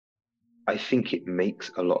I think it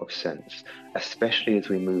makes a lot of sense, especially as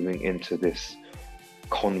we're moving into this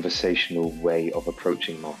conversational way of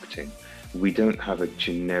approaching marketing. We don't have a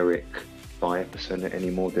generic buyer persona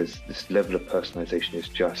anymore. There's this level of personalization is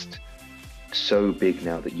just so big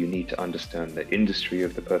now that you need to understand the industry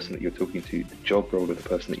of the person that you're talking to, the job role of the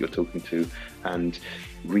person that you're talking to, and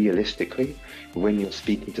realistically, when you're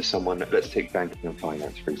speaking to someone, let's take banking and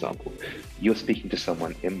finance, for example, you're speaking to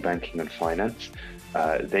someone in banking and finance,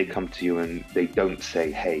 they come to you and they don't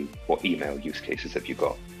say, hey, what email use cases have you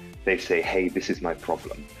got? They say, hey, this is my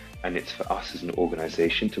problem. And it's for us as an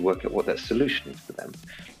organization to work out what that solution is for them.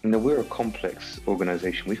 We're a complex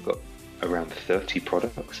organization. We've got around 30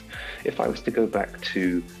 products. If I was to go back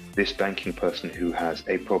to this banking person who has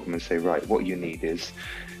a problem and say, right, what you need is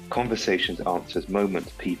conversations, answers,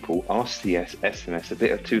 moments, people, RCS, SMS, a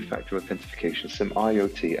bit of two-factor authentication, some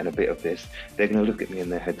IoT, and a bit of this, they're going to look at me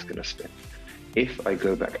and their head's going to spin. If I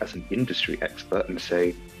go back as an industry expert and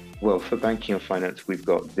say, well, for banking and finance, we've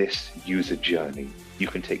got this user journey. You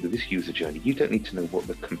can take this user journey. You don't need to know what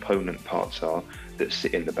the component parts are that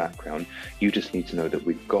sit in the background. You just need to know that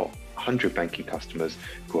we've got 100 banking customers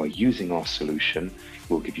who are using our solution.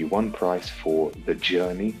 We'll give you one price for the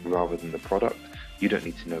journey rather than the product. You don't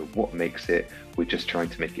need to know what makes it. We're just trying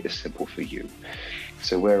to make it as simple for you.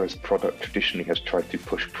 So whereas product traditionally has tried to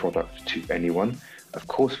push product to anyone, of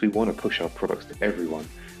course we want to push our products to everyone.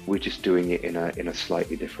 We're just doing it in a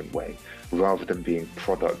slightly different way. Rather than being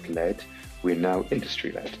product-led, we're now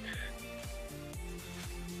industry-led.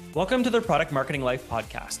 Welcome to the Product Marketing Life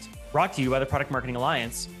podcast, brought to you by the Product Marketing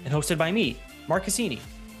Alliance and hosted by me, Mark Assini,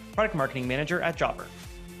 Product Marketing Manager at Jobber.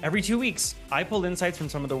 Every 2 weeks, I pull insights from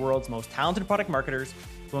some of the world's most talented product marketers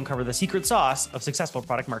to uncover the secret sauce of successful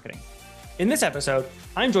product marketing. In this episode,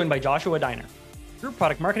 I'm joined by Joshua Diner, Group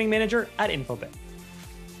Product Marketing Manager at Infobip.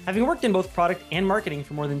 Having worked in both product and marketing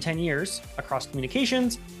for more than 10 years across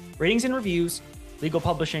communications, ratings and reviews, legal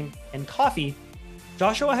publishing, and coffee,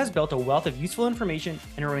 Joshua has built a wealth of useful information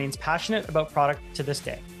and remains passionate about product to this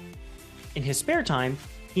day. In his spare time,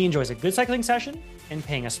 he enjoys a good cycling session and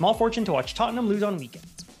paying a small fortune to watch Tottenham lose on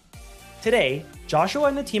weekends. Today, Joshua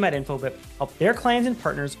and the team at Infobip help their clients and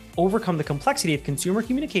partners overcome the complexity of consumer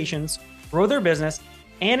communications, grow their business,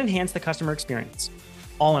 and enhance the customer experience,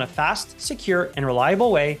 all in a fast, secure, and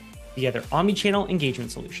reliable way via their omni-channel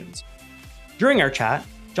engagement solutions. During our chat,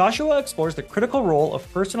 Joshua explores the critical role of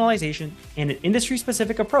personalization and an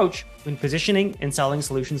industry-specific approach when positioning and selling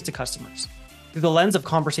solutions to customers. Through the lens of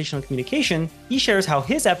conversational communication, he shares how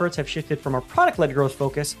his efforts have shifted from a product-led growth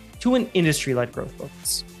focus to an industry-led growth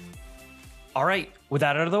focus. All right, with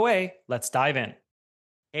that out of the way, let's dive in.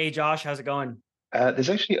 Hey, Josh, how's it going? There's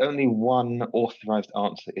actually only one authorized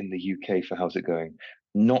answer in the UK for how's it going.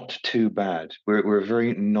 Not too bad. We're a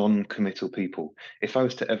very non-committal people. If I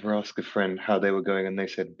was to ever ask a friend how they were going and they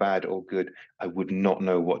said bad or good, I would not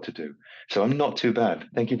know what to do. So I'm not too bad.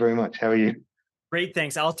 Thank you very much. How are you? Great,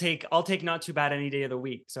 thanks. I'll take not too bad any day of the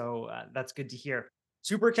week. So that's good to hear.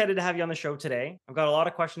 Super excited to have you on the show today. I've got a lot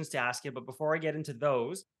of questions to ask you, but before I get into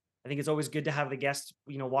those, I think it's always good to have the guest,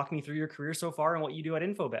 walk me through your career so far and what you do at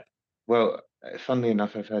Infobip. Well, funnily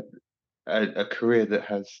enough, I've had a career that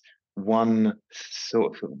has one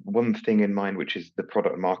thing in mind, which is the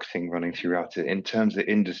product marketing running throughout it. In terms of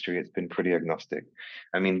industry, it's been pretty agnostic.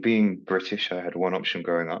 I mean, being British, I had one option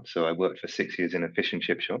growing up, so I worked for 6 years in a fish and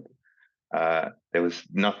chip shop. There was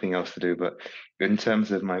nothing else to do. But in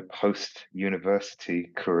terms of my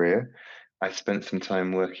post-university career, I spent some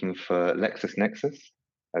time working for LexisNexis,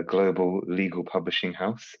 a global legal publishing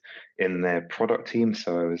house, in their product team.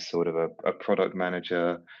 So I was sort of a product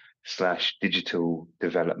manager slash digital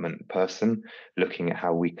development person, looking at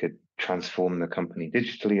how we could transform the company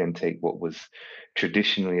digitally and take what was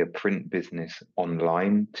traditionally a print business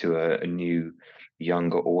online to a new,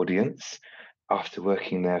 younger audience. After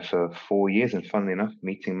working there for 4 years, and funnily enough,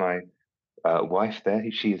 meeting my wife there,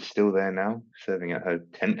 she is still there now, serving at her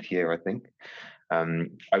 10th year, I think.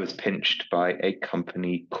 I was pinched by a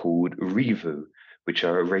company called Revu, which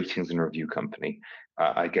are a ratings and review company.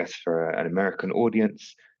 I guess for an American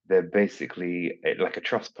audience, they're basically like a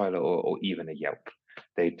Trustpilot or even a Yelp.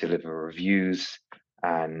 They deliver reviews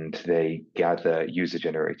and they gather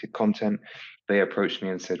user-generated content. They approached me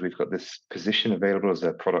and said, we've got this position available as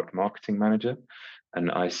a product marketing manager. And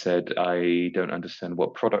I said, I don't understand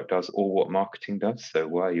what product does or what marketing does. So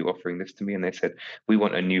why are you offering this to me? And they said, we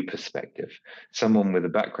want a new perspective, someone with a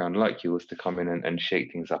background like yours to come in and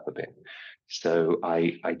shake things up a bit. So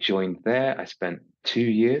I joined there. I spent 2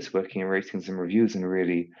 years working in ratings and reviews and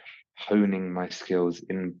really honing my skills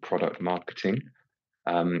in product marketing.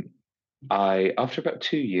 Um, After about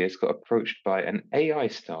 2 years, got approached by an AI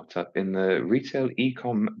startup in the retail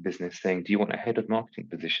e-com business saying, "Do you want a head of marketing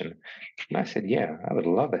position?" And I said, "Yeah, I would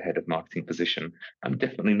love a head of marketing position. I'm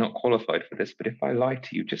definitely not qualified for this, but if I lie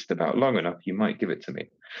to you just about long enough, you might give it to me."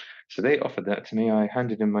 So they offered that to me. I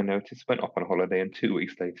handed in my notice, went off on holiday, and 2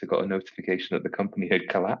 weeks later got a notification that the company had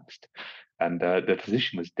collapsed and the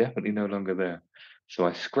position was definitely no longer there. So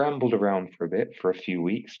I scrambled around for a bit, for a few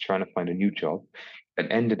weeks, trying to find a new job, and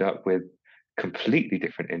ended up with completely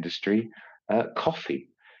different industry, coffee.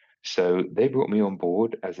 So they brought me on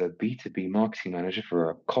board as a B2B marketing manager for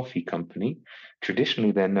a coffee company.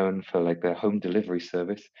 Traditionally, they're known for like their home delivery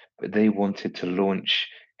service, but they wanted to launch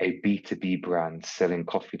a B2B brand selling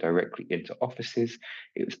coffee directly into offices.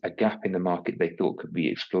 It was a gap in the market they thought could be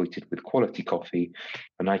exploited with quality coffee.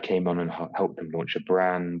 And I came on and helped them launch a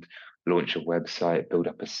brand, launch a website, build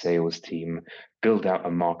up a sales team, build out a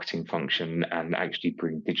marketing function, and actually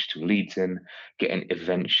bring digital leads in, get an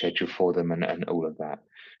event schedule for them, and all of that.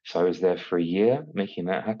 So I was there for a year making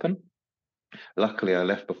that happen. Luckily, I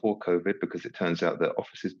left before COVID because it turns out that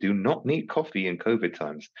offices do not need coffee in COVID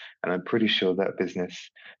times. And I'm pretty sure that business,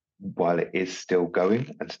 while it is still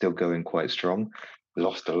going and still going quite strong,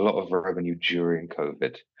 lost a lot of revenue during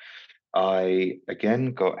COVID. I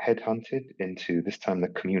again got headhunted into this time the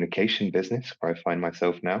communication business where I find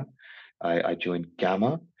myself now. I joined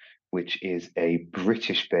Gamma, which is a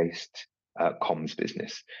British-based comms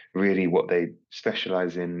business. Really, what they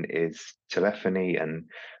specialize in is telephony and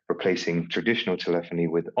replacing traditional telephony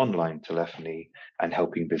with online telephony and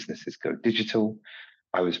helping businesses go digital.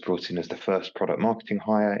 I was brought in as the first product marketing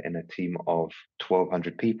hire in a team of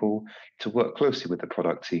 1,200 people to work closely with the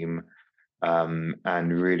product team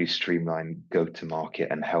and really streamline go to market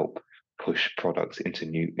and help push products into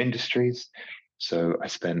new industries. So I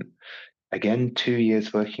spent again 2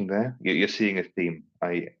 years working there. You're seeing a theme.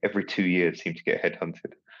 I every 2 years seem to get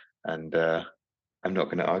headhunted, and I'm not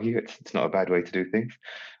going to argue. It's not a bad way to do things.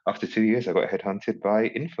 After 2 years, I got headhunted by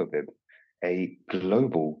Infobip, a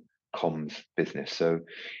global comms business. So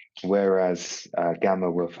whereas Gamma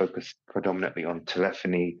were focused predominantly on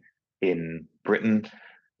telephony in Britain,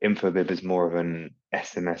 Infobip is more of an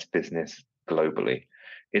SMS business globally.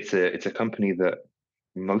 It's a company that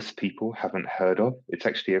most people haven't heard of. It's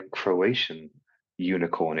actually a Croatian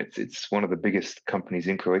unicorn. It's one of the biggest companies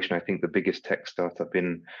in Croatia. I think the biggest tech startup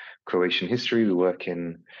in Croatian history. We work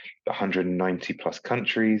in 190 plus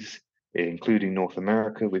countries, including North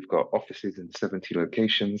America. We've got offices in 70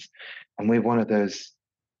 locations, and we're one of those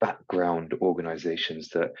background organizations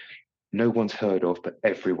that no one's heard of, but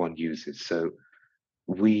everyone uses. So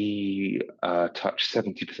we touch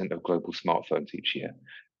 70% of global smartphones each year.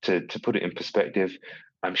 To put it in perspective,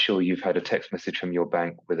 I'm sure you've had a text message from your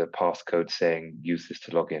bank with a passcode saying, use this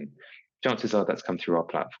to log in. Chances are that's come through our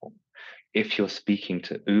platform. If you're speaking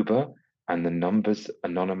to Uber and the numbers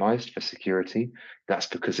anonymized for security, that's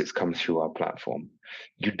because it's come through our platform.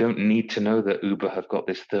 You don't need to know that Uber have got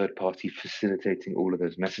this third party facilitating all of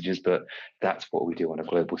those messages, but that's what we do on a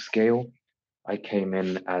global scale. I came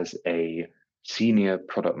in as a senior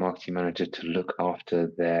product marketing manager to look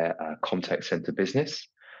after their contact center business.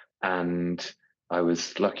 And I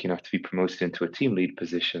was lucky enough to be promoted into a team lead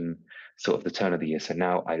position sort of the turn of the year. So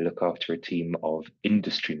now I look after a team of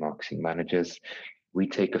industry marketing managers. We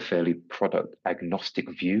take a fairly product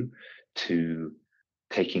agnostic view to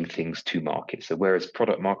taking things to market. So whereas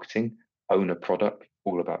product marketing own a product,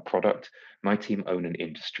 all about product, my team own an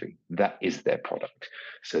industry. That is their product.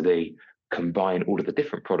 So they combine all of the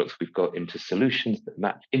different products we've got into solutions that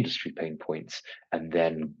match industry pain points and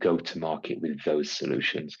then go to market with those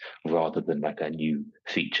solutions rather than like a new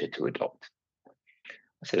feature to adopt.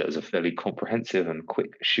 I say that was a fairly comprehensive and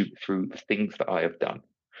quick shoot through the things that I have done.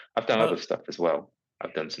 I've done other Well, stuff as well.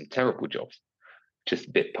 I've done some terrible jobs,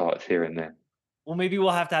 just bit parts here and there. well, maybe we'll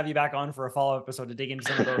have to have you back on for a follow-up episode to dig into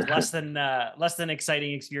some of those less than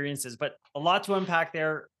exciting experiences, but a lot to unpack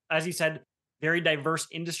there. As you said, very diverse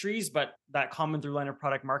industries, but that common through line of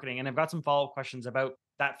product marketing. And I've got some follow-up questions about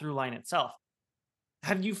that through line itself.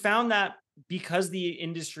 Have you found that because the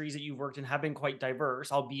industries that you've worked in have been quite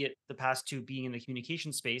diverse, albeit the past two being in the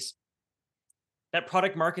communication space, that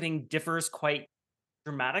product marketing differs quite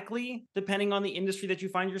dramatically depending on the industry that you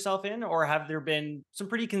find yourself in? Or have there been some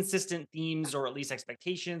pretty consistent themes or at least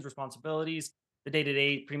expectations, responsibilities, the day to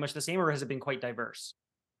day pretty much the same, or has it been quite diverse?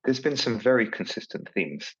 There's been some very consistent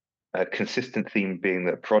themes. A consistent theme being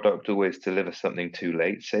that product always delivers something too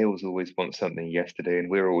late, sales always want something yesterday, and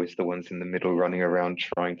we're always the ones in the middle running around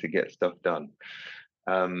trying to get stuff done.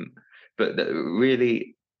 Um, but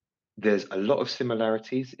really, There's a lot of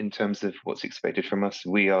similarities in terms of what's expected from us.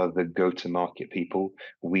 We are the go-to-market people.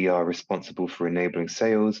 We are responsible for enabling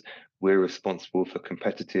sales. We're responsible for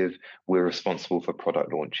competitive. We're responsible for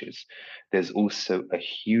product launches. There's also a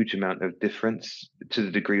huge amount of difference to the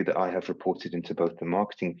degree that I have reported into both the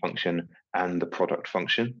marketing function and the product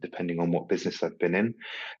function, depending on what business I've been in.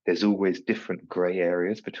 There's always different gray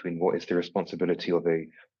areas between what is the responsibility of a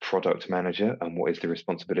product manager and what is the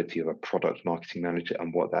responsibility of a product marketing manager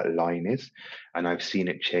and what that line is. And I've seen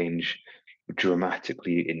it change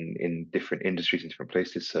dramatically in different industries and different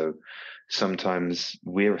places. So sometimes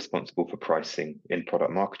we're responsible for pricing in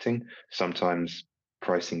product marketing. Sometimes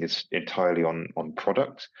pricing is entirely on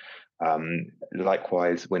product.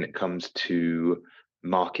 Likewise, when it comes to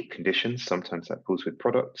market conditions, sometimes that falls with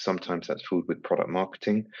product, sometimes that's falls with product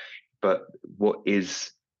marketing. But what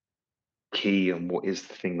is key and what is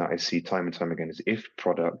the thing that I see time and time again is if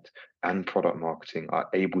product and product marketing are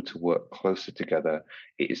able to work closer together,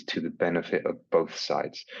 it is to the benefit of both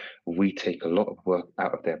sides. We take a lot of work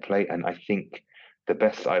out of their plate, and I think the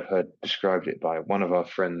best I've heard described it by one of our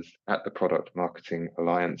friends at the Product Marketing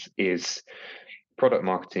Alliance is product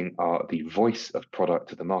marketing are the voice of product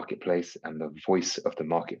to the marketplace and the voice of the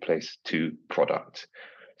marketplace to product.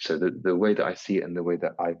 So the way that I see it and the way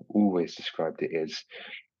that I've always described it is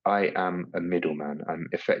I am a middleman. I'm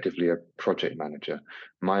effectively a project manager.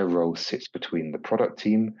 My role sits between the product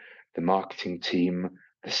team, the marketing team,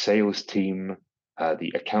 the sales team,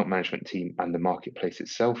 the account management team, and the marketplace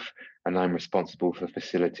itself. And I'm responsible for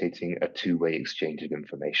facilitating a two-way exchange of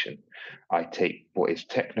information. I take what is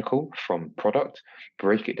technical from product,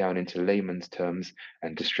 break it down into layman's terms,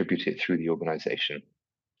 and distribute it through the organization.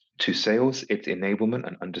 To sales, it's enablement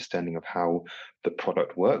and understanding of how the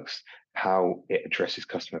product works, how it addresses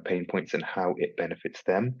customer pain points, and how it benefits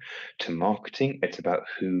them. To marketing, it's about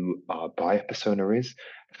who our buyer persona is,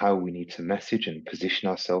 how we need to message and position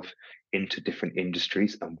ourselves into different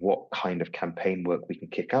industries, and what kind of campaign work we can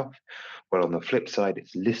kick off. Well, on the flip side,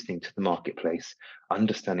 it's listening to the marketplace,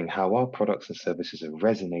 understanding how our products and services are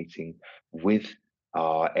resonating with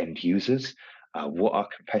our end users, what our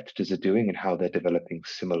competitors are doing and how they're developing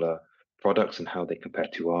similar products and how they compare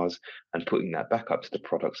to ours, and putting that back up to the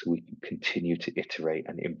product so we can continue to iterate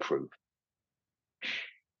and improve.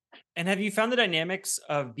 And have you found the dynamics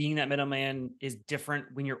of being that middleman is different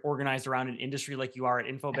when you're organized around an industry like you are at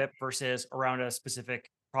Infobip versus around a specific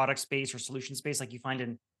product space or solution space like you find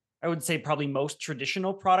in, I would say, probably most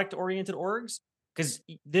traditional product oriented orgs? Because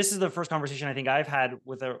this is the first conversation I think I've had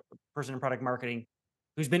with a person in product marketing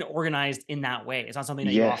who's been organized in that way. It's not something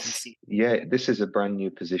that you often Yes, see. yeah, this is a brand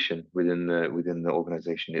new position within the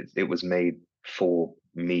organization. It was made for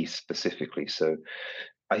me specifically, so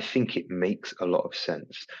I think it makes a lot of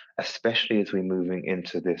sense, especially as we're moving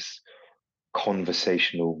into this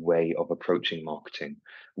conversational way of approaching marketing.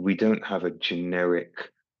 We don't have a generic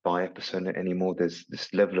buyer persona anymore. There's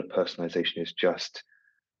this level of personalization is just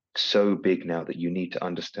so big now that you need to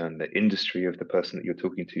understand the industry of the person that you're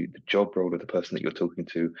talking to, the job role of the person that you're talking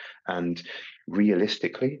to. And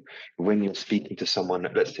realistically, when you're speaking to someone,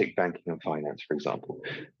 let's take banking and finance, for example,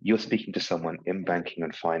 you're speaking to someone in banking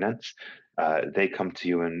and finance. They come to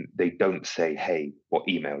you and they don't say, hey, what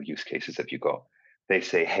email use cases have you got? They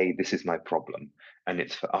say, hey, this is my problem. And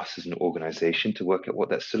it's for us as an organization to work out what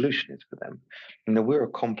that solution is for them. You know, we're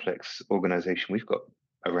a complex organization. We've got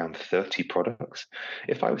around 30 products.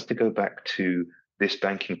 If I was to go back to this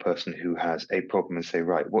banking person who has a problem and say,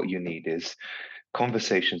 right, what you need is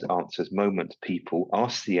conversations, answers, moments, people,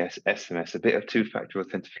 RCS, SMS, a bit of two-factor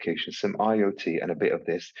authentication, some IoT, and a bit of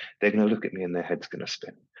this, they're going to look at me and their head's going to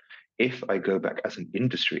spin. If I go back as an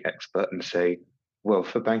industry expert and say, well,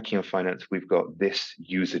 for banking and finance, we've got this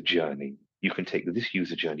user journey. You can take this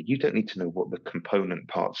user journey. You don't need to know what the component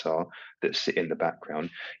parts are that sit in the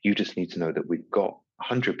background. You just need to know that we've got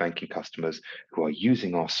 100 banking customers who are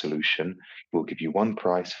using our solution. We'll give you one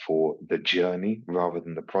price for the journey rather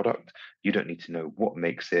than the product. You don't need to know what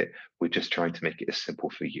makes it. We're just trying to make it as simple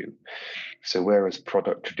for you. So whereas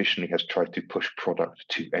product traditionally has tried to push product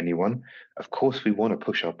to anyone, of course we want to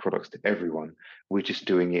push our products to everyone. We're just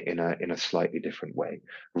doing it in a slightly different way.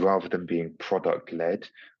 Rather than being product led,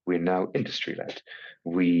 we're now industry led.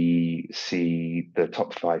 We see the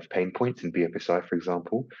top 5 pain points in BFSI, for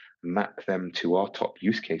example, map them to our top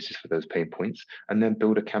use cases for those pain points, and then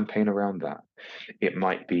build a campaign around that. It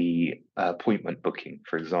might be appointment booking,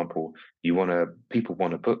 for example. People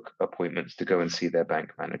want to book appointments to go and see their bank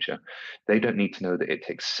manager. They don't need to know that it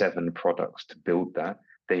takes 7 products to build that.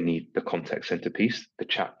 They need the contact center piece, the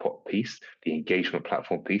chatbot piece, the engagement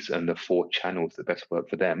platform piece, and the 4 channels that best work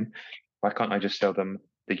for them. Why can't I just sell them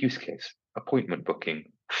the use case, appointment booking,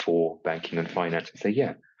 for banking and finance and say,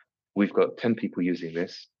 yeah, we've got 10 people using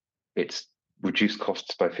this. It's reduced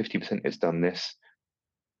costs by 50%. It's done this.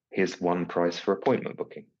 Here's one price for appointment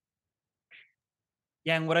booking.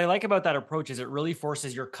 Yeah, and what I like about that approach is it really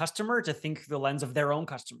forces your customer to think through the lens of their own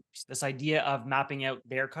customers. This idea of mapping out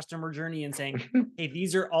their customer journey and saying, hey,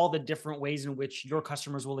 these are all the different ways in which your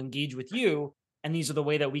customers will engage with you. And these are the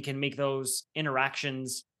way that we can make those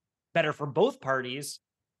interactions better for both parties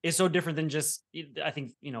is so different than just, I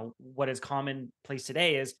think, what is commonplace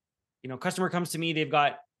today is, customer comes to me, they've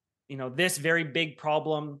got, this very big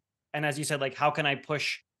problem. And as you said, like, how can I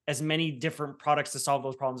push as many different products to solve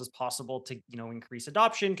those problems as possible to increase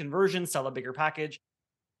adoption, conversion, sell a bigger package,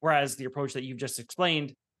 whereas the approach that you've just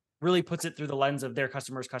explained really puts it through the lens of their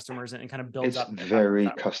customers and kind of builds It's up their customers very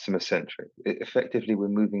that way. customer centric. Effectively, we're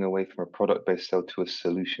moving away from a product based sell to a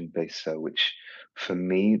solution based sell, which for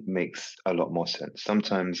me makes a lot more sense.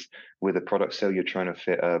 Sometimes with a product sale, you're trying to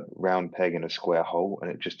fit a round peg in a square hole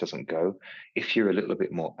and it just doesn't go. If you're a little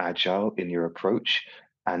bit more agile in your approach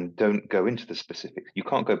and don't go into the specifics, you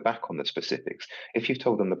can't go back on the specifics. If you've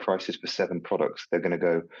told them the prices for 7 products, they're going to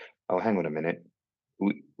go, oh, hang on a minute.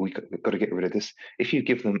 We've got to get rid of this. If you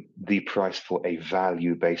give them the price for a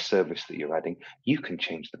value-based service that you're adding, you can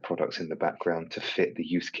change the products in the background to fit the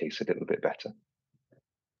use case a little bit better.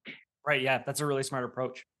 Right. Yeah. That's a really smart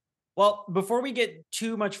approach. Well, before we get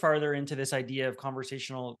too much farther into this idea of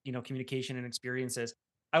conversational, communication and experiences,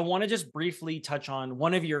 I want to just briefly touch on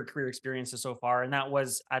one of your career experiences so far, and that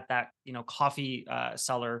was at that, coffee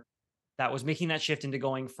seller that was making that shift into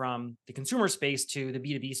going from the consumer space to the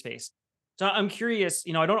B2B space. So I'm curious,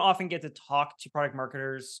 I don't often get to talk to product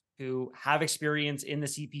marketers who have experience in the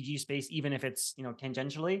CPG space, even if it's,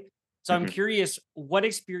 tangentially. So I'm Mhm. curious what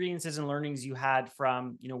experiences and learnings you had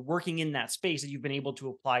from, working in that space that you've been able to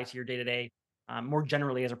apply to your day to day, more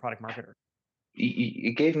generally as a product marketer.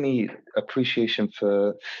 It gave me appreciation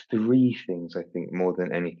for 3 things, I think, more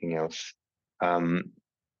than anything else. Um,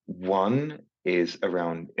 One is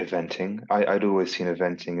around eventing. I'd always seen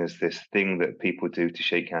eventing as this thing that people do to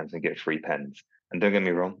shake hands and get free pens. And don't get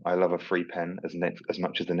me wrong, I love a free pen as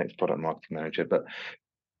much as the next product marketing manager. But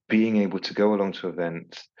being able to go along to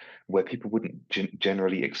events where people wouldn't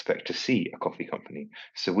generally expect to see a coffee company.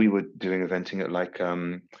 So we were doing eventing at like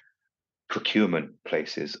procurement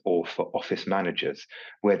places or for office managers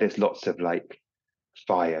where there's lots of like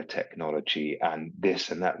fire technology and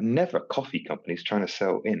this and that. Never coffee companies trying to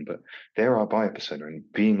sell in, but they're our buyer persona. And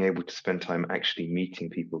being able to spend time actually meeting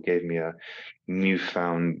people gave me a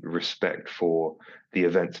newfound respect for the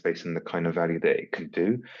event space and the kind of value that it can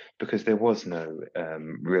do, because there was no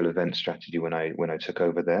real event strategy when I took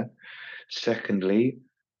over there. Secondly,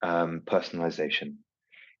 personalization.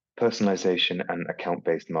 Personalization and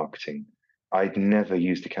account-based marketing. I'd never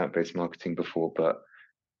used account-based marketing before, but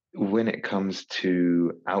when it comes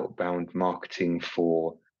to outbound marketing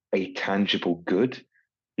for a tangible good,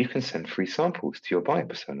 you can send free samples to your buyer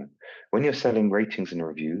persona. When you're selling ratings and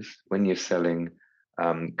reviews, when you're selling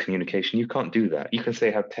communication, you can't do that. You can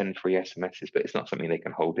say have 10 free SMSs, but it's not something they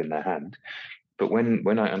can hold in their hand. But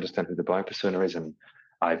when I understand who the buyer persona is and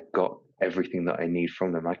I've got everything that I need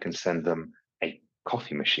from them, I can send them a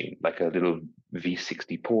coffee machine, like a little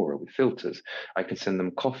V60 pourer with filters. I can send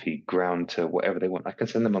them coffee ground to whatever they want. I can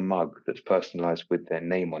send them a mug that's personalized with their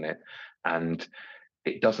name on it. And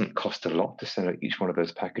it doesn't cost a lot to send out each one of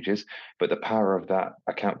those packages, but the power of that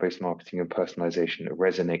account-based marketing and personalization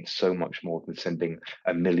resonates so much more than sending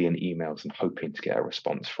a million emails and hoping to get a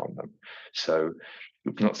response from them. So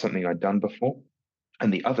it's not something I'd done before.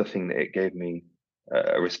 And the other thing that it gave me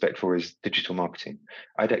a respect for is digital marketing.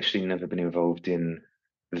 I'd actually never been involved in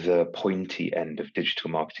the pointy end of digital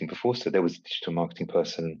marketing before. So there was a digital marketing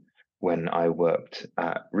person when I worked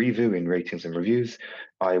at Review in ratings and reviews.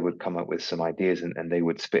 I would come up with some ideas and they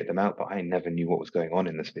would spit them out, but I never knew what was going on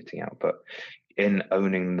in the spitting out. But in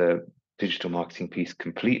owning the digital marketing piece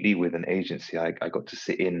completely with an agency, I got to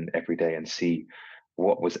sit in every day and see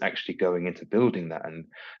what was actually going into building that and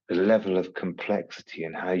the level of complexity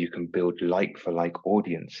and how you can build like for like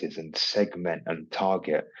audiences and segment and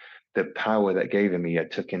target. The power that gave me, I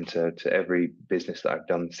took into every business that I've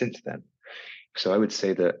done since then. So I would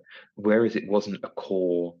say that whereas it wasn't a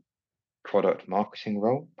core product marketing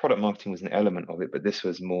role. Product marketing was an element of it, but this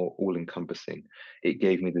was more all encompassing. It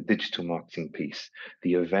gave me the digital marketing piece,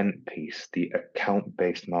 the event piece, the account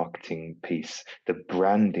based marketing piece, the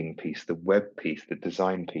branding piece, the web piece, the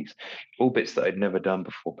design piece, all bits that I'd never done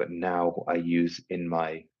before, but now I use in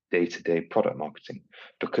my day to day product marketing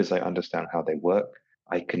because I understand how they work.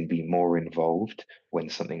 I can be more involved when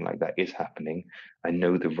something like that is happening. I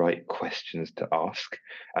know the right questions to ask,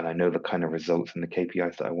 and I know the kind of results and the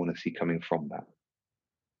KPIs that I want to see coming from that.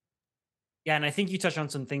 Yeah, and I think you touched on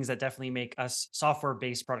some things that definitely make us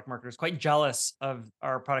software-based product marketers quite jealous of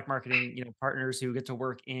our product marketing, partners who get to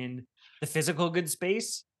work in the physical goods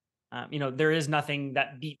space. There is nothing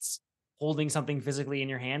that beats holding something physically in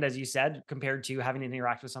your hand, as you said, compared to having to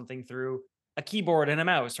interact with something through a keyboard and a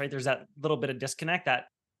mouse, right? There's that little bit of disconnect that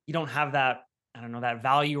you don't have that, I don't know, that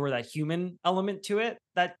value or that human element to it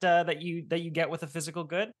that you get with a physical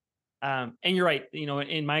good. And you're right.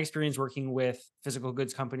 In my experience working with physical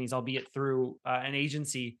goods companies, albeit through an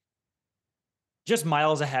agency, just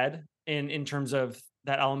miles ahead in terms of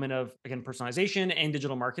that element of, again, personalization and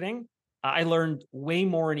digital marketing. I learned way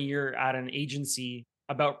more in a year at an agency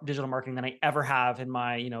about digital marketing than I ever have in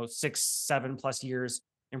my 6, 7+ years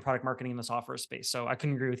in product marketing in the software space. So I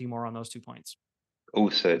couldn't agree with you more on those 2 points.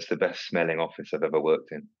 Also, it's the best smelling office I've ever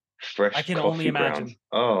worked in. I Fresh can only coffee grounds. imagine.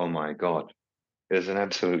 Oh my God. It was an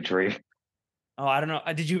absolute dream. Oh, I don't know.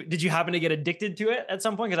 Did you happen to get addicted to it at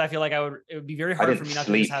some point? Because I feel like it would be very I hard for didn't me not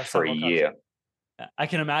to just sleep have for a several cups. year. I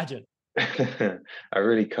can imagine. I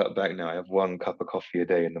really cut back now. I have one cup of coffee a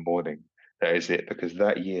day in the morning. That is it. Because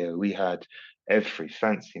that year we had every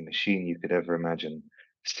fancy machine you could ever imagine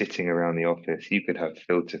sitting around the office. You could have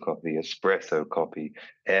filter coffee, espresso coffee,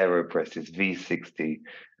 AeroPresses, V60.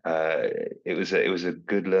 Uh, it was a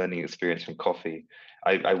good learning experience from coffee.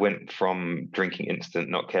 I went from drinking instant,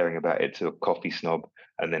 not caring about it, to a coffee snob,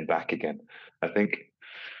 and then back again. I think.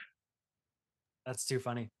 That's too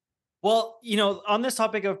funny. Well, on this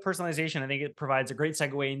topic of personalization, I think it provides a great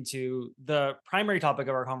segue into the primary topic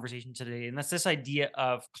of our conversation today, and that's this idea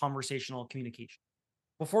of conversational communication.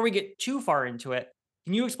 Before we get too far into it,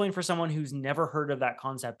 can you explain for someone who's never heard of that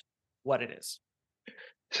concept what it is?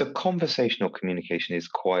 So, conversational communication is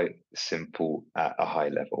quite simple at a high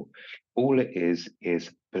level. All it is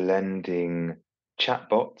blending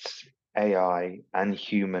chatbots, AI, and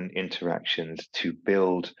human interactions to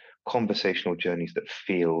build conversational journeys that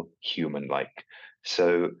feel human like.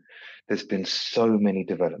 So, there's been so many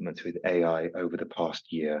developments with AI over the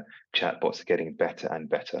past year. Chatbots are getting better and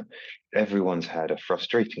better. Everyone's had a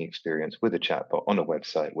frustrating experience with a chatbot on a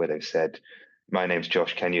website where they've said, my name's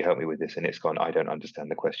Josh, can you help me with this? And it's gone, I don't understand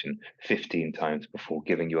the question 15 times before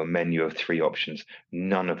giving you a menu of 3 options,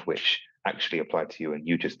 none of which actually apply to you. And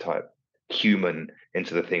you just type human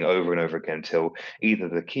into the thing over and over again until either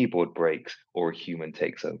the keyboard breaks or a human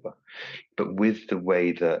takes over. But with the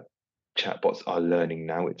way that chatbots are learning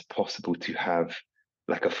now, it's possible to have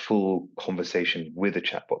like a full conversation with a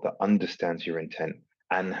chatbot that understands your intent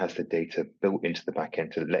and has the data built into the back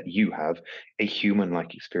end to let you have a human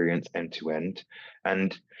like experience end to end.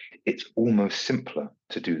 And it's almost simpler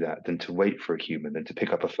to do that than to wait for a human, than to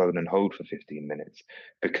pick up a phone and hold for 15 minutes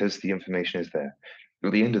because the information is there.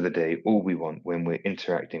 At the end of the day, all we want when we're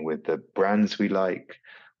interacting with the brands we like,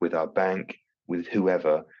 with our bank, with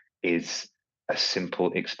whoever, is a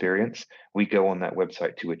simple experience. We go on that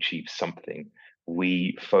website to achieve something.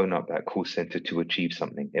 We phone up that call center to achieve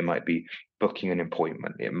something. It might be booking an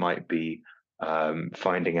appointment. It might be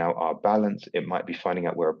finding out our balance. It might be finding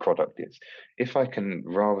out where a product is. If I can,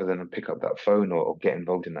 rather than pick up that phone or get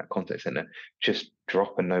involved in that contact center, just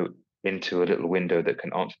drop a note into a little window that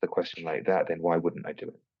can answer the question like that, then why wouldn't I do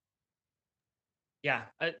it? Yeah,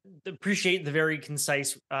 I appreciate the very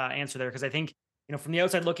concise answer there because I think from the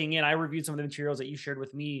outside looking in, I reviewed some of the materials that you shared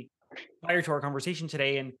with me prior to our conversation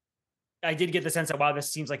today, and I did get the sense that wow,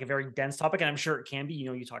 this seems like a very dense topic, and I'm sure it can be.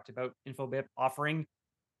 You talked about Infobip offering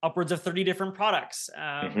upwards of 30 different products,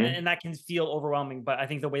 Hmm. and that can feel overwhelming. But I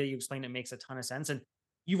think the way that you explained it makes a ton of sense, and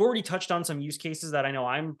you've already touched on some use cases that I know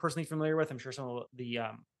I'm personally familiar with. I'm sure some of the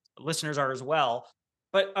listeners are as well.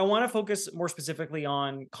 But I want to focus more specifically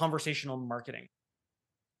on conversational marketing.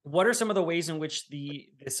 What are some of the ways in which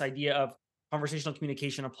this idea of conversational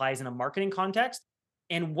communication applies in a marketing context?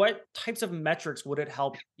 And what types of metrics would it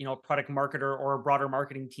help, a product marketer or a broader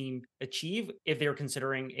marketing team achieve if they're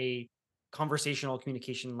considering a conversational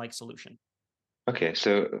communication like solution? Okay,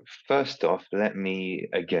 so first off, let me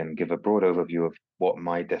again give a broad overview of what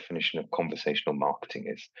my definition of conversational marketing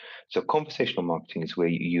is. So, conversational marketing is where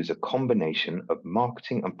you use a combination of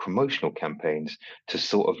marketing and promotional campaigns to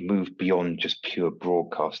sort of move beyond just pure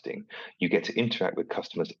broadcasting. You get to interact with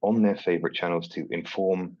customers on their favorite channels to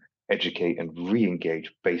inform, educate, and re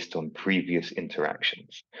engage based on previous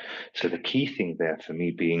interactions. So, the key thing there for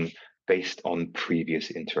me being based on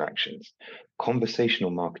previous interactions.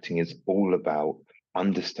 Conversational marketing is all about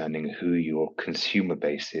understanding who your consumer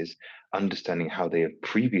base is, understanding how they have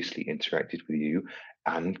previously interacted with you,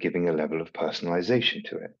 and giving a level of personalization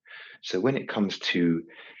to it. So when it comes to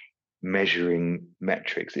measuring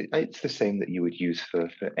metrics, it's the same that you would use for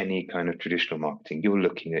any kind of traditional marketing. You're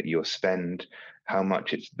looking at your spend, how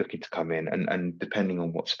much it's looking to come in, and depending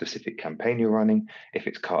on what specific campaign you're running, if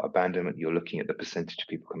it's cart abandonment, you're looking at the percentage of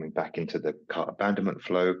people coming back into the cart abandonment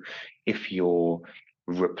flow. If you're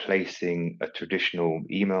replacing a traditional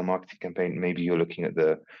email marketing campaign, maybe you're looking at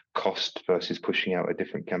the cost versus pushing out a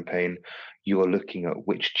different campaign. You're looking at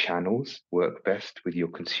which channels work best with your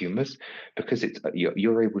consumers, because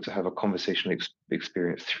you're able to have a conversational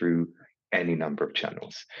experience through any number of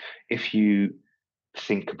channels. If you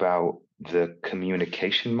think about the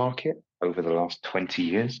communication market over the last 20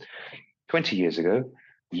 years, 20 years ago,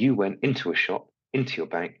 you went into a shop, into your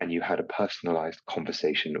bank, and you had a personalized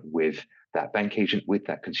conversation with that bank agent, with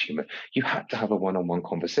that consumer. You had to have a one-on-one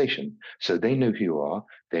conversation. So they know who you are,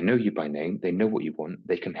 they know you by name, they know what you want,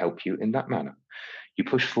 they can help you in that manner. You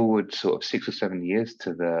push forward sort of 6 or 7 years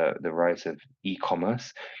to the rise of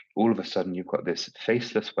e-commerce. All of a sudden, you've got this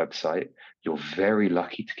faceless website. You're very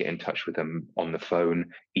lucky to get in touch with them on the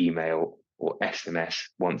phone, email, or SMS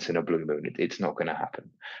once in a blue moon. It's not going to happen.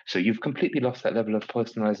 So you've completely lost that level of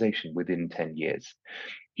personalization within 10 years.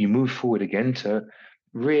 You move forward again to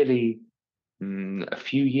really a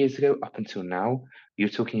few years ago up until now, you're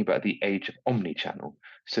talking about the age of omni-channel.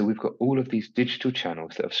 So we've got all of these digital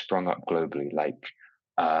channels that have sprung up globally, like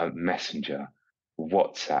Messenger,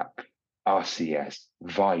 WhatsApp, RCS,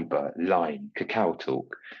 Viber, Line, KakaoTalk.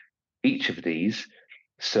 Each of these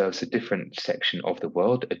serves a different section of the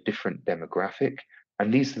world, a different demographic,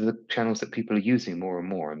 and these are the channels that people are using more and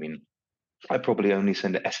more. I mean, I probably only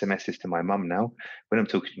send SMSs to my mum now. When I'm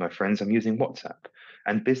talking to my friends, I'm using WhatsApp.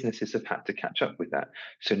 And businesses have had to catch up with that.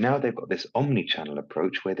 So now they've got this omni-channel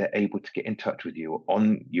approach where they're able to get in touch with you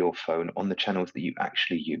on your phone, on the channels that you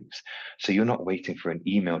actually use. So you're not waiting for an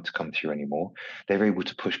email to come through anymore. They're able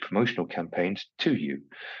to push promotional campaigns to you.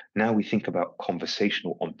 Now we think about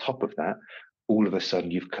conversational on top of that. All of a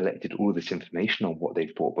sudden, you've collected all of this information on what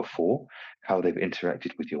they've bought before, how they've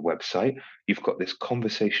interacted with your website. You've got this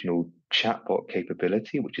conversational chatbot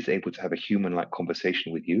capability, which is able to have a human-like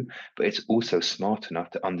conversation with you, but it's also smart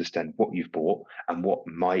enough to understand what you've bought and what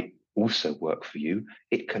might also work for you.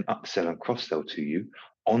 It can upsell and cross-sell to you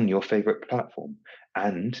on your favorite platform.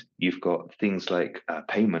 And you've got things like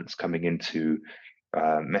payments coming into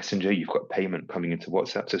Messenger. You've got payment coming into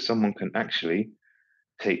WhatsApp. So someone can actually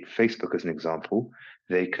take Facebook as an example.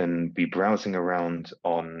 They can be browsing around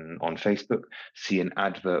on Facebook, see an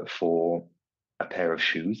advert for a pair of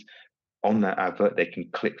shoes. On that advert, they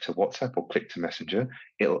can click to WhatsApp or click to Messenger.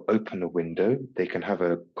 It'll open a window. They can have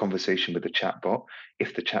a conversation with the chatbot.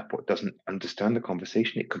 If the chatbot doesn't understand the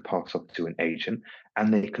conversation, it can pass off to an agent,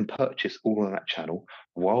 and they can purchase all on that channel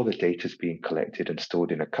while the data is being collected and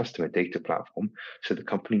stored in a customer data platform, so the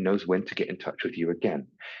company knows when to get in touch with you again.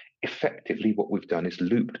 Effectively, what we've done is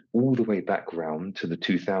looped all the way back round to the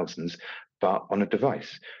 2000s, but on a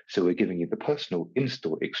device. So we're giving you the personal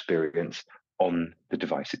in-store experience on the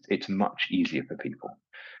device. It's much easier for people.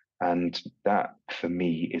 And that, for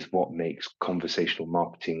me, is what makes conversational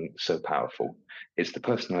marketing so powerful. It's the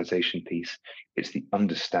personalization piece, it's the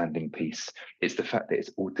understanding piece, it's the fact that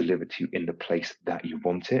it's all delivered to you in the place that you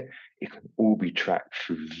want it. It can all be tracked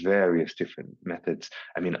through various different methods.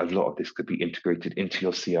 I mean, a lot of this could be integrated into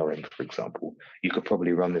your CRM, for example. You could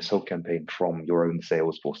probably run this whole campaign from your own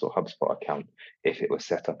Salesforce or HubSpot account if it was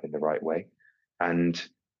set up in the right way. And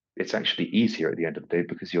it's actually easier at the end of the day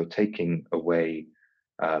because you're taking away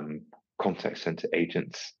contact center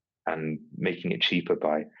agents and making it cheaper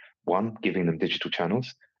by, one, giving them digital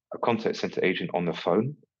channels. A contact center agent on the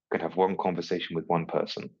phone can have one conversation with one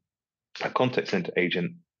person. A contact center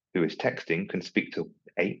agent who is texting can speak to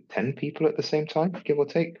 8, 10 people at the same time, give or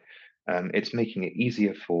take. It's making it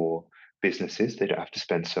easier for businesses. They don't have to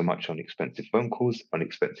spend so much on expensive phone calls, on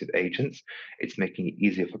expensive agents. It's making it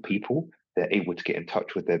easier for people. They're able to get in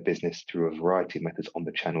touch with their business through a variety of methods on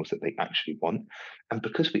the channels that they actually want. And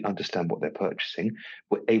because we understand what they're purchasing,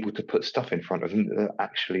 we're able to put stuff in front of them that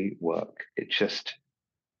actually work. It just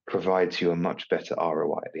provides you a much better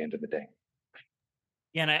ROI at the end of the day.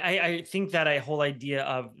 Yeah, and I think that a whole idea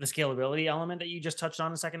of the scalability element that you just touched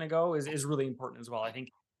on a second ago is really important as well. I think,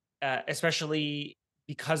 especially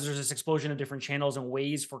because there's this explosion of different channels and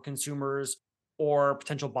ways for consumers or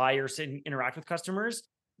potential buyers to interact with customers,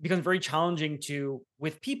 it becomes very challenging to,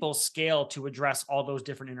 with people, scale to address all those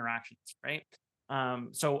different interactions, right?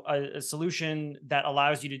 So a solution that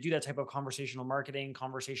allows you to do that type of conversational marketing,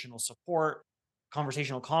 conversational support,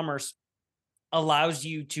 conversational commerce allows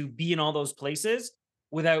you to be in all those places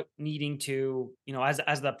without needing to,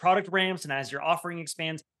 as the product ramps and as your offering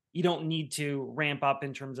expands, you don't need to ramp up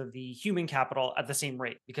in terms of the human capital at the same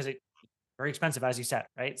rate because it's very expensive, as you said,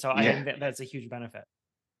 right? So I Yeah. think that that's a huge benefit.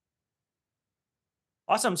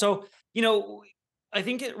 Awesome. So, I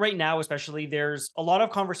think right now, especially, there's a lot of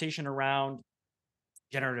conversation around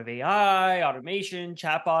generative AI, automation,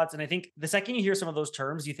 chatbots. And I think the second you hear some of those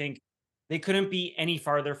terms, you think they couldn't be any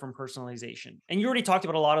farther from personalization. And you already talked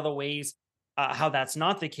about a lot of the ways how that's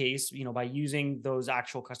not the case, by using those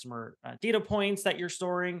actual customer data points that you're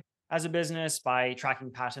storing as a business, by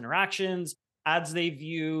tracking past interactions, ads they've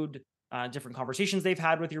viewed, different conversations they've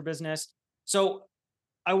had with your business. So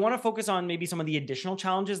I want to focus on maybe some of the additional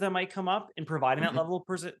challenges that might come up in providing that Mhm. level of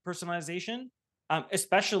personalization,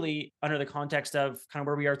 especially under the context of kind of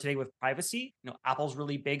where we are today with privacy. Apple's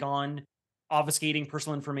really big on obfuscating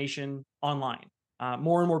personal information online.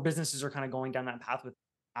 More and more businesses are kind of going down that path with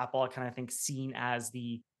Apple, I kind of think seen as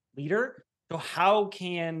the leader. So how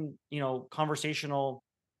can conversational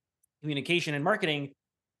communication and marketing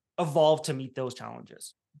evolve to meet those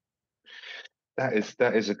challenges? That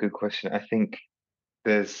is a good question. I think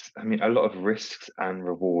I mean, a lot of risks and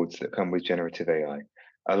rewards that come with generative AI.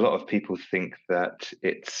 A lot of people think that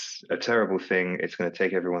it's a terrible thing, it's going to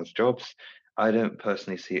take everyone's jobs. I don't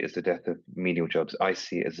personally see it as the death of menial jobs. I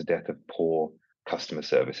see it as the death of poor customer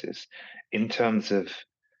services. In terms of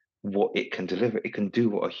what it can deliver, it can do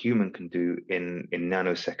what a human can do in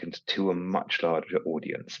nanoseconds to a much larger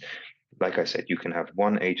audience. Like I said, you can have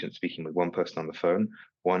one agent speaking with one person on the phone,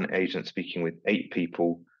 one agent speaking with 8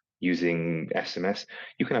 people using SMS.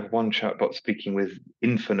 You can have one chatbot speaking with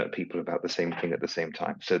infinite people about the same thing at the same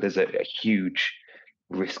time. So there's a huge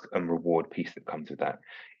risk and reward piece that comes with that.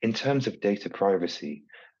 In terms of data privacy,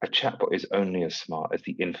 a chatbot is only as smart as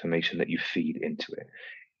the information that you feed into it.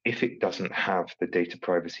 If it doesn't have the data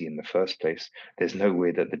privacy in the first place, there's no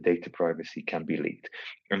way that the data privacy can be leaked.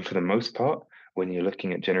 And for the most part, when you're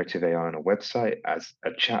looking at generative AI on a website as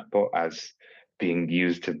a chatbot, as being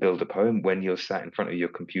used to build a poem, when you're sat in front of your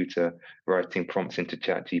computer writing prompts into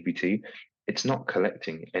ChatGPT, it's not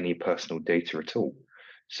collecting any personal data at all.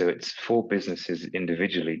 So it's for businesses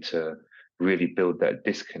individually to really build that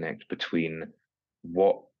disconnect between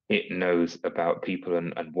what it knows about people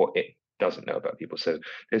and what it doesn't know about people. So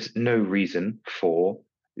there's no reason for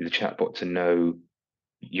the chatbot to know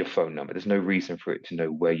your phone number. There's no reason for it to know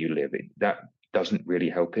where you live. That doesn't really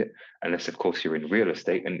help it, unless, of course, you're in real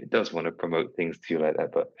estate and it does want to promote things to you like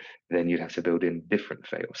that. But then you'd have to build in different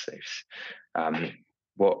fail safes. Um,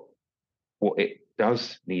 what what it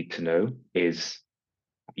does need to know is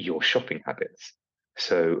your shopping habits.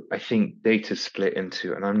 So I think data split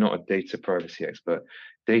into, and I'm not a data privacy expert,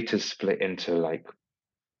 data split into like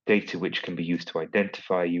data which can be used to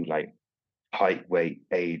identify you, like height, weight,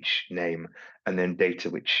 age, name, and then data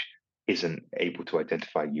which isn't able to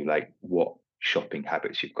identify you, like what shopping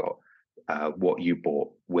habits you've got, what you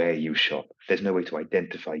bought, where you shop. There's no way to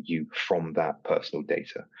identify you from that personal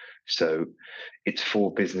data. So it's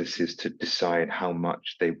for businesses to decide how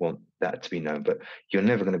much they want that to be known. But you're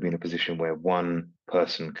never going to be in a position where one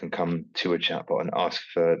person can come to a chatbot and ask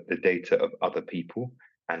for the data of other people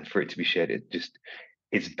and for it to be shared. It just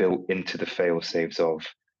is built into the fail safes of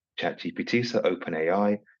ChatGPT, so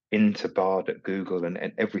OpenAI, into Bard at Google, and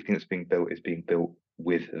everything that's being built is being built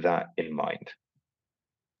with that in mind.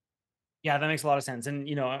 Yeah, that makes a lot of sense. And,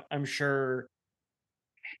 I'm sure,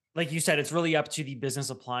 like you said, it's really up to the business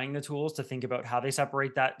applying the tools to think about how they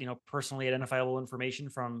separate that, personally identifiable information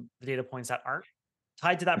from the data points that aren't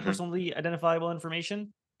tied to that Mhm. personally identifiable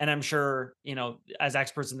information. And I'm sure, as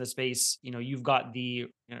experts in the space, you've got the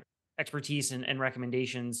expertise and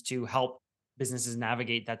recommendations to help businesses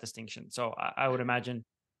navigate that distinction. So I would imagine,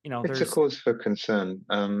 It's a there's cause for concern.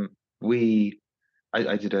 We,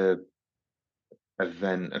 I did a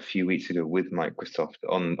event a few weeks ago with Microsoft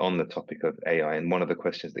on the topic of AI, and one of the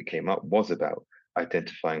questions that came up was about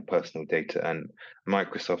identifying personal data, and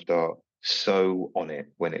Microsoft are so on it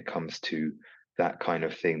when it comes to that kind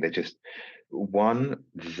of thing. They're just one,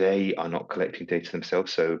 they are not collecting data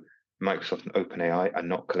themselves, so Microsoft and OpenAI are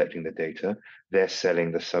not collecting the data. They're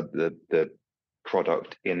selling the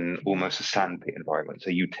product in almost a sandpit environment. So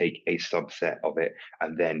you take a subset of it,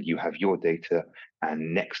 and then you have your data,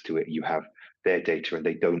 and next to it you have their data, and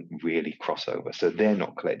they don't really cross over. So they're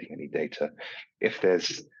not collecting any data. If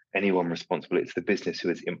there's anyone responsible, it's the business who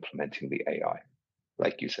is implementing the AI,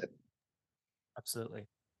 like you said. absolutely.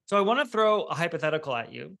 So I want to throw a hypothetical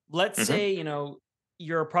at you. Let's Hmm. say,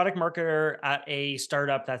 you're a product marketer at a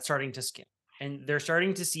startup that's starting to scale and they're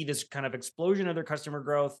starting to see this kind of explosion of their customer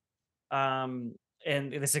growth. Um,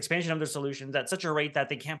 and this expansion of their solutions at such a rate that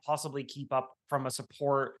they can't possibly keep up from a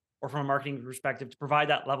support or from a marketing perspective to provide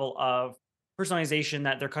that level of personalization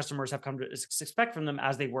that their customers have come to expect from them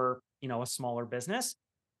as they were, a smaller business.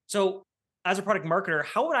 So, as a product marketer,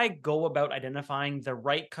 how would I go about identifying the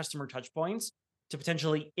right customer touch points to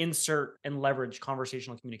potentially insert and leverage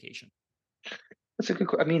conversational communication? That's a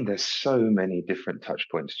I mean, there's so many different touch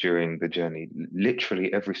points during the journey.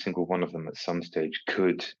 Literally every single one of them at some stage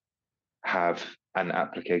could have an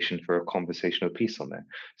application for a conversational piece on there.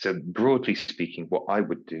 So, broadly speaking, what I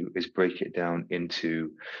would do is break it down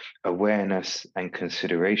into awareness and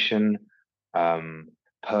consideration, um,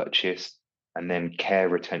 purchase, and then care,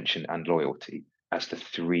 retention, and loyalty as the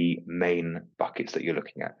three main buckets that you're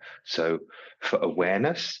looking at. So, for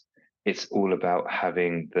awareness, it's all about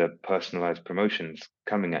having the personalized promotions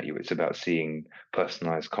coming at you. It's about seeing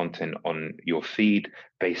personalized content on your feed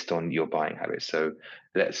based on your buying habits. So,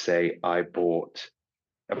 let's say I bought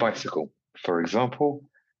a bicycle, for example.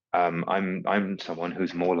 I'm someone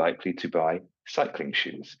who's more likely to buy cycling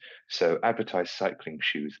shoes. So advertise cycling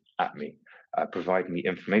shoes at me. Provide me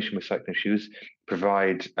information with cycling shoes.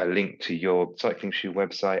 Provide a link to your cycling shoe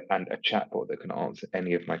website and a chatbot that can answer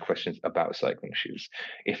any of my questions about cycling shoes.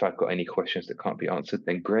 If I've got any questions that can't be answered,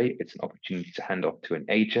 then great. It's an opportunity to hand off to an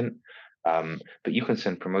agent. But you can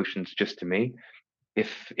send promotions just to me.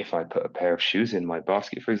 If I put a pair of shoes in my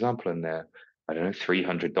basket, for example, and they're, I don't know,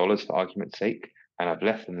 $300 for argument's sake, and I've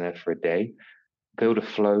left them there for a day, build a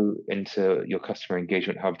flow into your customer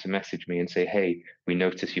engagement hub to message me and say, hey, we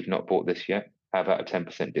notice you've not bought this yet. How about a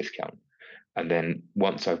 10% discount? And then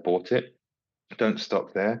once I've bought it, don't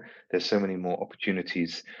stop there. There's so many more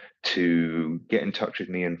opportunities to get in touch with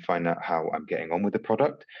me and find out how I'm getting on with the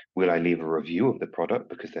product. Will I leave a review of the product?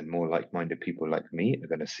 Because then more like-minded people like me are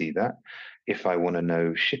going to see that. If I want to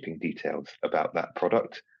know shipping details about that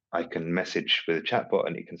product, I can message with a chatbot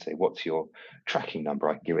and it can say, what's your tracking number?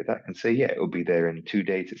 I can give it that and say, yeah, it'll be there in 2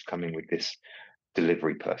 days. It's coming with this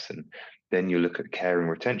delivery person. Then you look at care and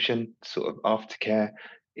retention, sort of aftercare.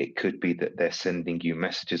 It could be that they're sending you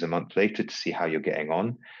messages a month later to see how you're getting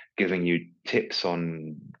on, giving you tips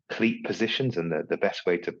on cleat positions and the best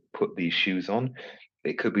way to put these shoes on.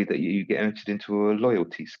 It could be that you get entered into a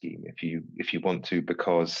loyalty scheme if you want to,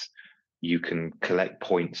 because you can collect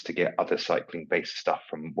points to get other cycling based stuff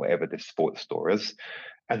from whatever this sports store is.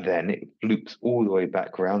 And then it loops all the way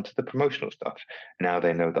back around to the promotional stuff. Now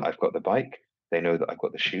they know that I've got the bike, they know that I've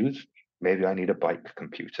got the shoes. Maybe I need a bike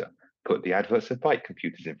computer. Put the adverts of bike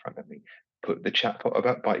computers in front of me. Put the chatbot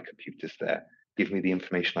about bike computers there. Give me the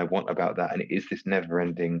information I want about that. And it is this never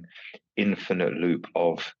ending, infinite loop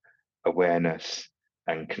of awareness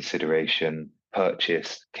and consideration,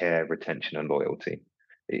 purchase, care, retention, and loyalty.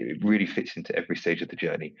 It really fits into every stage of the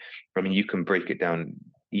journey. I mean, you can break it down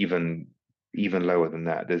even lower than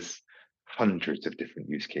that. There's hundreds of different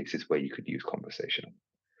use cases where you could use conversational.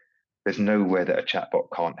 There's nowhere that a chatbot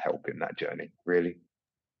can't help in that journey, really.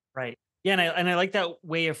 Right. Yeah, and I like that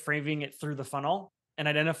way of framing it through the funnel and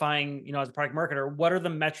identifying, as a product marketer, what are the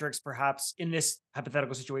metrics perhaps in this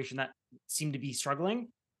hypothetical situation that seem to be struggling?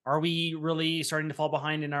 Are we really starting to fall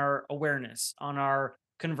behind in our awareness, on our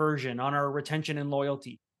conversion, on our retention and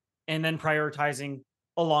loyalty? And then prioritizing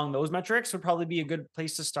along those metrics would probably be a good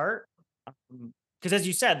place to start. Because as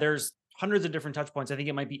you said, there's hundreds of different touch points. I think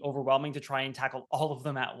it might be overwhelming to try and tackle all of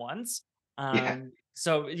them at once. Yeah.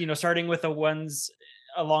 So, starting with the ones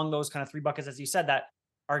along those kind of three buckets, as you said, that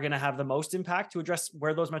are going to have the most impact to address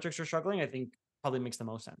where those metrics are struggling, I think probably makes the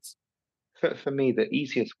most sense. For me, the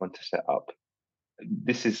easiest one to set up,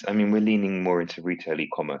 I mean, we're leaning more into retail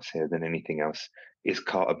e-commerce here than anything else, is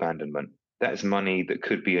cart abandonment. That is money that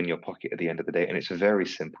could be in your pocket at the end of the day. And it's very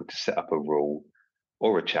simple to set up a rule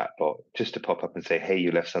or a chatbot just to pop up and say, hey,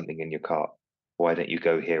 you left something in your cart. Why don't you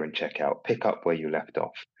go here and check out? Pick up where you left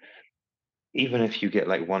off. Even if you get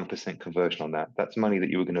like 1% conversion on that, that's money that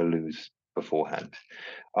you were going to lose beforehand.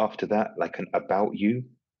 After that, like an about you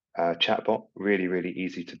chatbot, really, really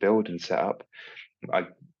easy to build and set up. I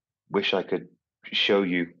wish I could show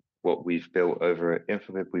you what we've built over at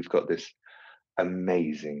Infobip. We've got this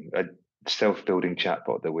amazing self-building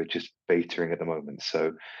chatbot that we're just betaing at the moment.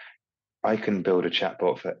 So I can build a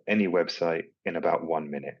chatbot for any website in about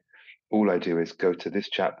 1 minute. All I do is go to this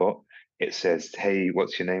chatbot. It says, hey,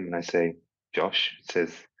 what's your name? And I say, Josh. It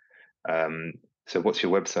says, so what's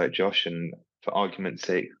your website, Josh? And for argument's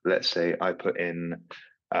sake, let's say I put in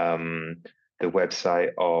the website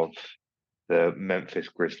of the Memphis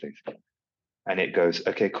Grizzlies. And it goes,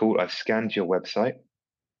 okay, cool. I've scanned your website.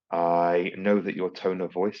 I know that your tone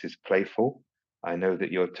of voice is playful. I know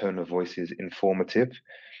that your tone of voice is informative.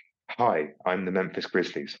 Hi, I'm the Memphis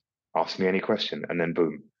Grizzlies. Ask me any question, and then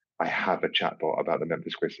boom, I have a chatbot about the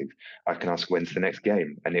Memphis Grizzlies. I can ask when's the next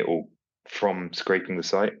game, and it will, from scraping the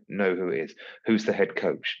site, know who it is. Who's the head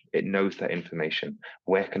coach? It knows that information.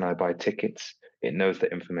 Where can I buy tickets? It knows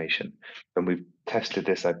that information. And we've tested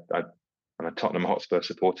this. I'm a Tottenham Hotspur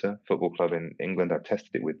supporter, football club in England. I've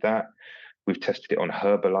tested it with that. We've tested it on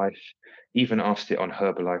Herbalife, even asked it on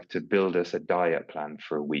Herbalife to build us a diet plan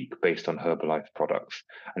for a week based on Herbalife products.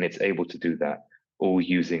 And it's able to do that all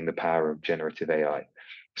using the power of generative AI.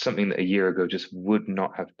 Something that a year ago just would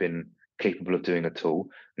not have been capable of doing at all.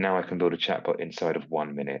 Now I can build a chatbot inside of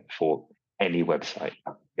 1 minute for any website.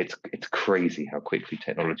 It's crazy how quickly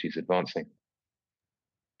technology is advancing.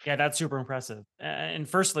 Yeah, that's super impressive. And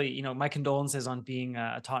firstly, my condolences on being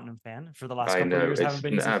a Tottenham fan for the last I couple of know years. Haven't it's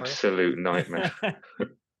been an easy for you. absolute nightmare.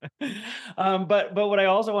 But what I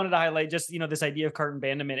also wanted to highlight, just this idea of cart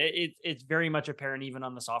abandonment, it's very much apparent even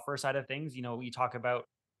on the software side of things. We talk about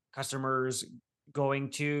customers going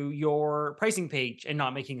to your pricing page and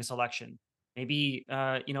not making a selection. Maybe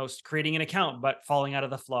creating an account but falling out of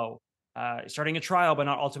the flow. Starting a trial but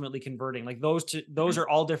not ultimately converting. Like those Mhm. are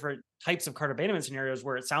all different types of cart abandonment scenarios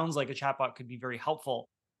where it sounds like a chatbot could be very helpful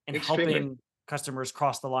in Extremely. helping customers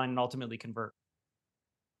cross the line and ultimately convert.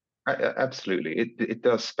 Absolutely. It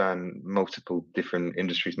does span multiple different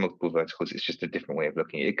industries, multiple verticals. It's just a different way of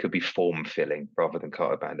looking at it. It could be form filling rather than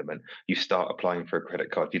cart abandonment. You start applying for a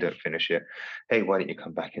credit card, you don't finish it. Hey, why don't you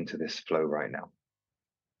come back into this flow right now?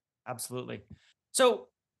 Absolutely. So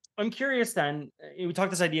I'm curious then, we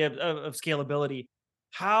talked this idea of scalability.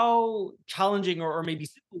 How challenging or maybe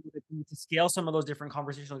simple would it be to scale some of those different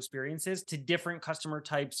conversational experiences to different customer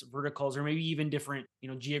types, verticals, or maybe even different,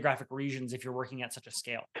 geographic regions if you're working at such a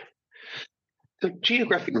scale? So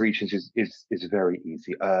geographic regions is very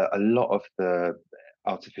easy. A lot of the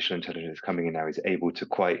artificial intelligence coming in now is able to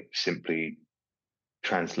quite simply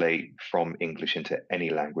translate from English into any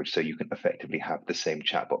language, so you can effectively have the same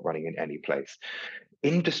chatbot running in any place.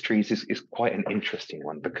 Industries is quite an interesting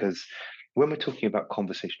one because when we're talking about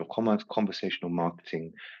conversational commerce, conversational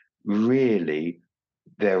marketing, really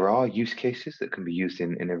there are use cases that can be used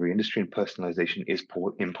in every industry, and personalization is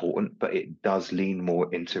important, but it does lean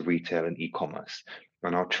more into retail and e-commerce.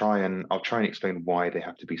 And I'll try and explain why they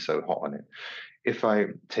have to be so hot on it. If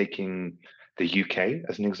I'm taking the UK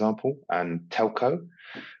as an example and telco,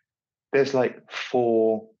 there's like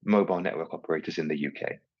four mobile network operators in the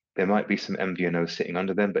UK. There might be some MVNOs sitting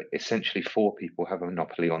under them, but essentially four people have a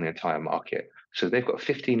monopoly on the entire market. So they've got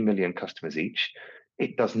 15 million customers each.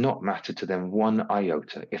 It does not matter to them one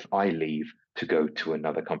iota if I leave to go to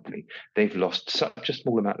another company. They've lost such a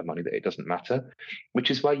small amount of money that it doesn't matter,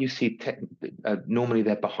 which is why you see normally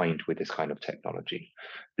they're behind with this kind of technology.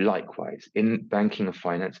 Likewise, in banking and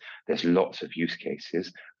finance, there's lots of use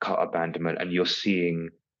cases, cart abandonment, and you're seeing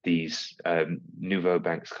these nouveau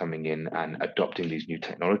banks coming in and adopting these new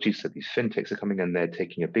technologies. So these fintechs are coming in, they're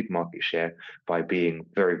taking a big market share by being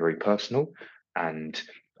very, very personal and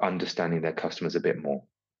understanding their customers a bit more.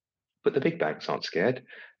 But the big banks aren't scared.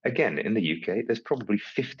 Again, in the UK, there's probably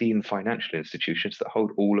 15 financial institutions that hold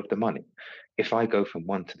all of the money. If I go from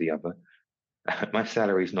one to the other, my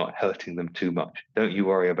salary is not hurting them too much. Don't you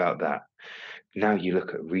worry about that. Now you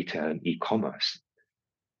look at retail and e-commerce.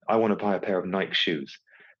 I want to buy a pair of Nike shoes.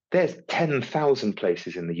 There's 10,000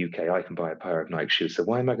 places in the UK I can buy a pair of Nike shoes. So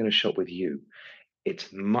why am I going to shop with you?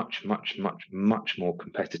 It's much, much, much, much more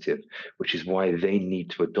competitive, which is why they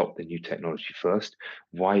need to adopt the new technology first,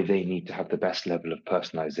 why they need to have the best level of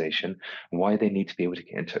personalization, why they need to be able to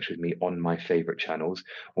get in touch with me on my favorite channels,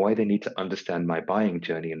 why they need to understand my buying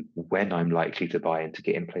journey and when I'm likely to buy and to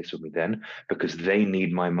get in place with me then, because they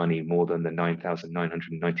need my money more than the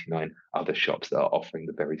 9,999 other shops that are offering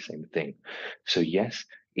the very same thing. So, yes,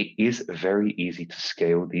 it is very easy to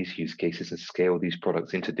scale these use cases and scale these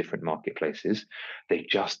products into different marketplaces. They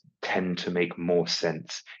just tend to make more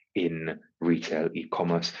sense in retail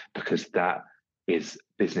e-commerce because that is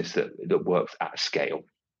business that works at scale.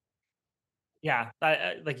 Yeah,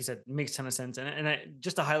 like you said, makes a ton of sense.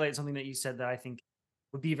 Just to highlight something that you said that I think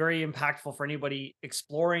would be very impactful for anybody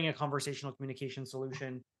exploring a conversational communication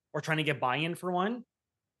solution or trying to get buy-in for one,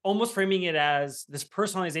 almost framing it as this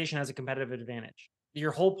personalization as a competitive advantage.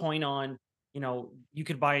 Your whole point on, you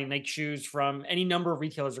could buy Nike shoes from any number of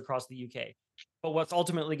retailers across the UK. But what's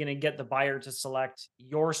ultimately going to get the buyer to select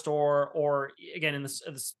your store, or again, in this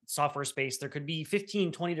software space, there could be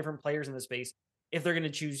 15, 20 different players in the space. If they're going to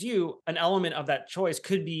choose you, an element of that choice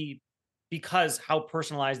could be because how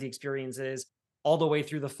personalized the experience is all the way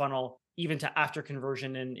through the funnel, even to after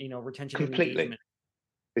conversion and, retention and Completely. engagement.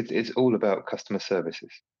 It's all about customer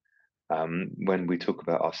services. When we talk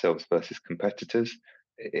about ourselves versus competitors,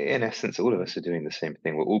 in essence, all of us are doing the same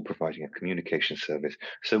thing. We're all providing a communication service.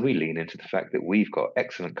 So we lean into the fact that we've got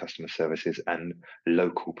excellent customer services and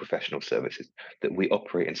local professional services, that we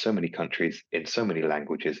operate in so many countries, in so many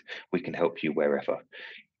languages, we can help you wherever.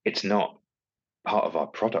 It's not part of our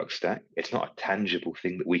product stack. It's not a tangible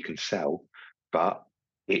thing that we can sell, but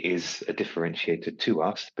it is a differentiator to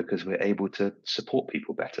us because we're able to support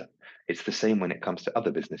people better. It's the same when it comes to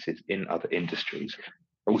other businesses in other industries.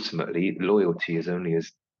 Ultimately, loyalty is only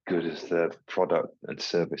as good as the product and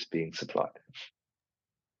service being supplied.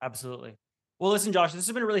 Absolutely. Well, listen, Josh, this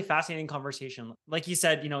has been a really fascinating conversation. Like you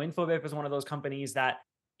said, Infobip is one of those companies that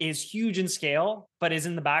is huge in scale, but is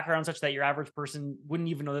in the background such that your average person wouldn't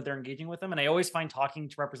even know that they're engaging with them. And I always find talking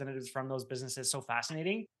to representatives from those businesses so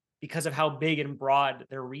fascinating because of how big and broad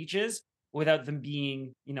their reach is without them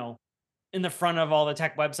being, in the front of all the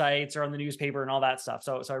tech websites or on the newspaper and all that stuff.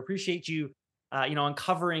 So I appreciate you,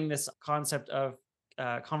 uncovering this concept of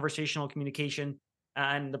conversational communication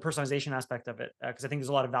and the personalization aspect of it, because I think there's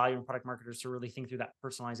a lot of value in product marketers to really think through that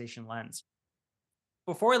personalization lens.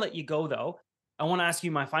 Before I let you go, though, I want to ask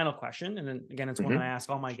you my final question. And then again, it's one that I ask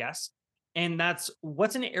all my guests. And that's,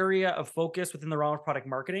 what's an area of focus within the realm of product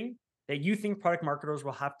marketing that you think product marketers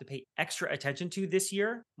will have to pay extra attention to this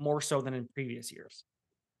year, more so than in previous years?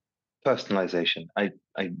 Personalization. I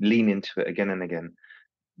lean into it again and again.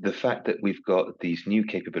 The fact that we've got these new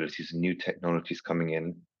capabilities and new technologies coming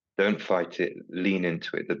in, don't fight it, lean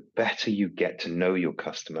into it. The better you get to know your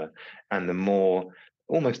customer and the more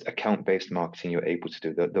almost account-based marketing you're able to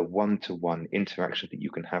do, the one-to-one interaction that you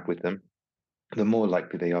can have with them, the more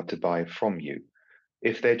likely they are to buy from you.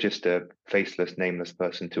 If they're just a faceless, nameless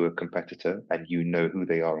person to a competitor and you know who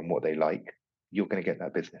they are and what they like, you're going to get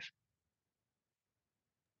that business.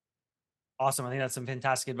 Awesome. I think that's some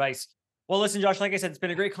fantastic advice. Well, listen, Josh, like I said, it's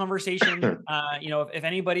been a great conversation. If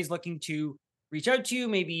anybody's looking to reach out to you,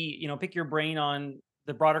 maybe, pick your brain on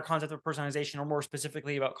the broader concept of personalization, or more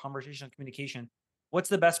specifically about conversational communication, what's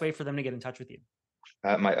the best way for them to get in touch with you?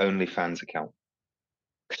 My OnlyFans account.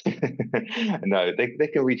 No, they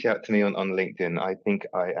can reach out to me on LinkedIn. I think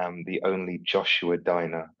I am the only Joshua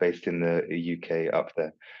Diner based in the UK up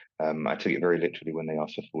there. I took it very literally when they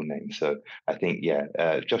asked for full name. So I think,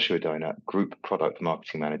 Joshua Diner, Group Product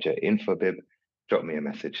Marketing Manager, Infobip, drop me a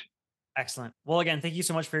message. Excellent. Well, again, thank you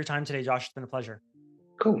so much for your time today, Josh. It's been a pleasure.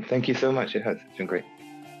 Cool. Thank you so much. It's been great.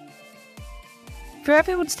 For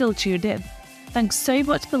everyone still tuned in, thanks so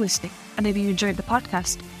much for listening. And if you enjoyed the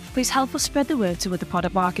podcast, please help us spread the word to other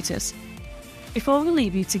product marketers. Before we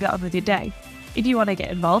leave you to get on with your day, if you want to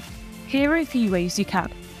get involved, here are a few ways you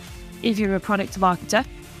can. If you're a product marketer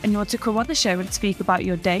and you want to come on the show and speak about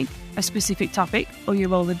your day, a specific topic, or your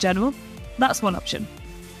role in general, that's one option.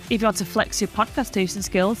 If you want to flex your podcast hosting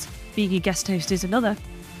skills, being a guest host is another.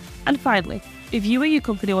 And finally, if you or your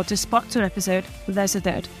company want to sponsor an episode, there's a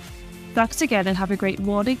third. Thanks again and have a great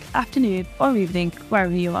morning, afternoon, or evening,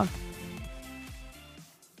 wherever you are.